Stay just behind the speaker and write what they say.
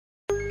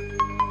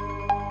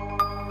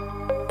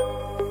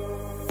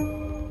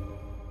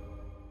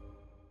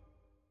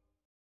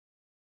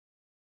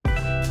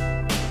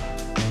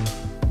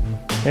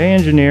Hey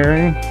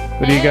engineering,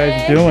 what are you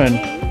guys doing?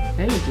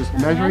 Hey, just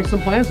measuring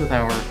some plans with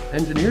our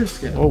engineer's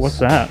scales. Oh, what's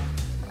that?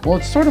 Well,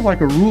 it's sort of like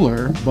a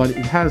ruler, but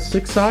it has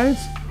 6 sides,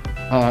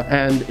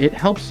 and it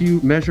helps you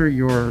measure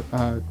your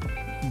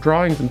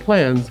drawings and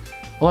plans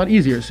a lot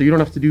easier, so you don't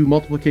have to do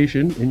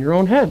multiplication in your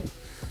own head.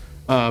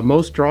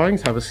 Most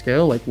drawings have a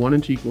scale like 1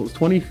 inch equals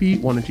 20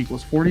 feet, 1 inch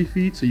equals 40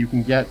 feet, so you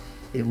can get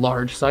a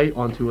large site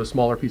onto a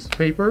smaller piece of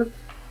paper.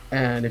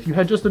 And if you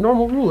had just a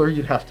normal ruler,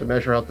 you'd have to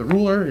measure out the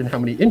ruler and how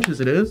many inches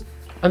it is,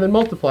 and then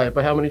multiply it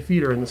by how many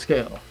feet are in the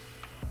scale.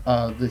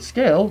 The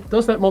scale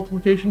does that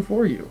multiplication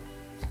for you.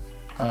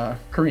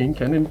 Corrine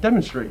can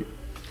demonstrate.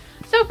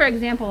 So for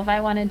example, if I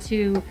wanted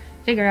to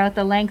figure out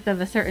the length of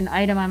a certain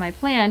item on my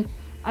plan,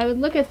 I would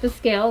look at the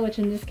scale, which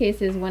in this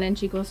case is 1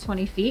 inch equals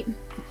 20 feet.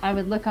 I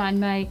would look on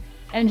my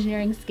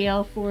engineering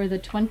scale for the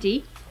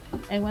 20.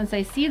 And once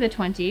I see the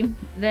 20,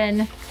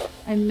 then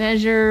I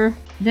measure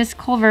this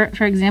culvert,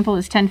 for example,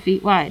 is 10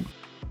 feet wide.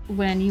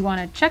 When you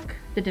want to check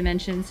the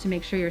dimensions to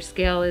make sure your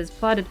scale is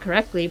plotted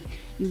correctly,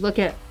 you look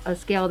at a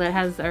scale that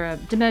has, or a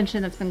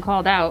dimension that's been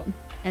called out,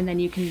 and then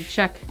you can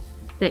check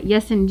that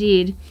yes,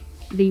 indeed,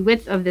 the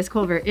width of this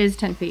culvert is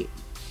 10 feet.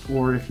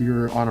 Or if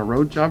you're on a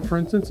road job, for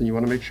instance, and you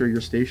want to make sure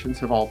your stations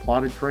have all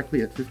plotted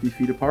correctly at 50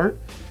 feet apart,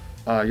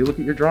 you look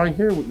at your drawing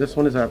here. This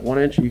one is at 1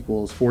 inch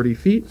equals 40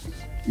 feet.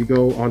 You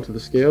go onto the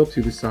scale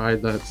to the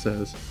side that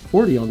says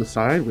 40 on the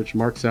side, which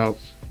marks out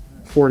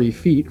 40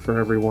 feet for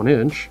every 1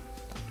 inch.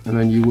 And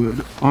then you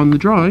would, on the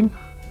drawing,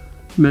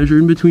 measure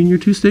in between your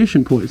 2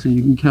 station points, and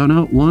you can count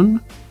out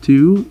 1,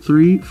 2,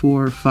 3,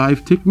 4,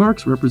 5 tick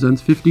marks represents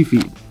 50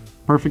 feet.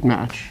 Perfect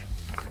match.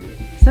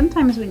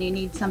 Sometimes when you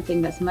need something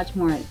that's much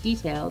more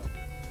detailed,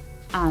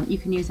 you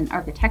can use an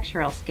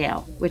architectural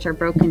scale, which are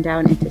broken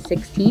down into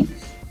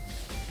 16ths.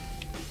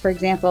 For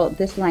example,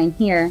 this line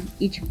here,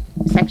 each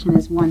section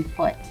is 1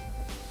 foot.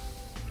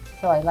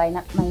 So I line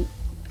up my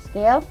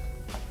scale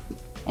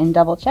and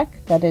double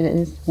check that it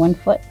is 1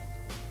 foot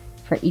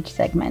for each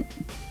segment.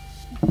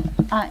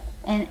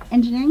 An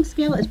engineering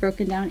scale is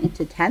broken down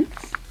into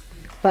tenths,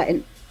 but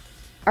an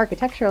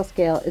architectural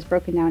scale is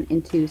broken down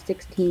into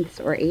 16ths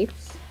or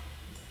 8ths.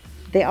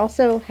 They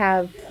also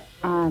have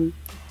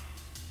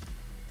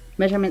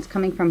measurements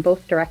coming from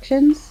both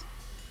directions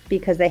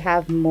because they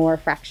have more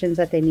fractions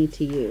that they need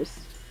to use.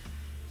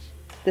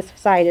 This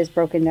side is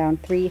broken down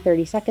 3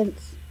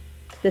 32nds,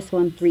 this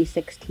one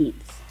 3/16.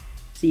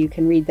 So you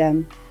can read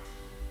them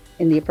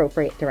in the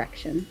appropriate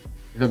direction.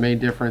 The main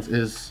difference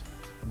is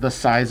the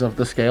size of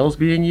the scales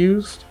being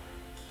used.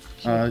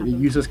 It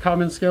uses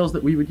common scales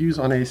that we would use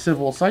on a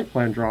civil site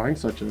plan drawing,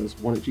 such as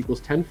 1 inch equals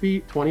 10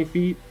 feet, 20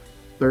 feet,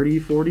 30,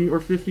 40, or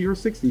 50, or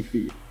 60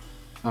 feet.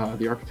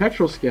 The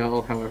architectural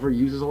scale, however,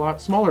 uses a lot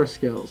smaller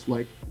scales,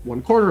 like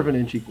 1/4 of an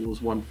inch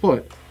equals 1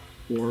 foot,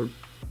 or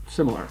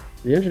similar.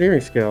 The engineering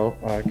scale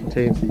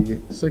contains the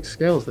 6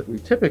 scales that we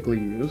typically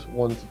use,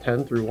 1 to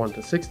 10 through 1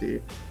 to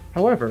 60.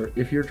 However,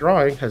 if your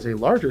drawing has a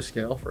larger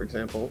scale, for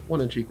example,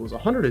 1 inch equals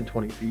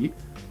 120 feet,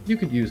 you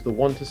could use the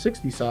 1 to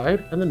 60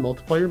 side and then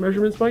multiply your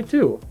measurements by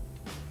 2.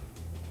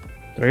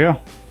 There you go.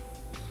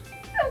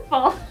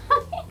 Simple.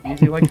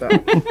 Easy like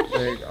that.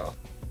 There you go.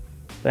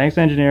 Thanks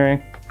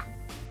engineering.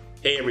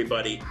 Hey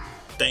everybody,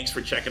 thanks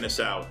for checking us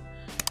out.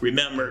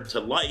 Remember to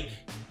like,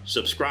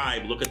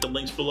 subscribe, look at the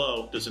links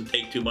below. Doesn't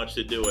take too much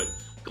to do it.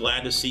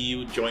 Glad to see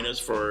you join us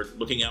for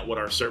looking at what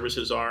our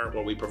services are,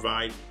 what we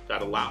provide.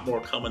 Got a lot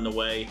more coming the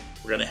way.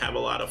 We're gonna have a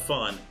lot of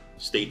fun.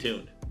 Stay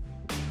tuned.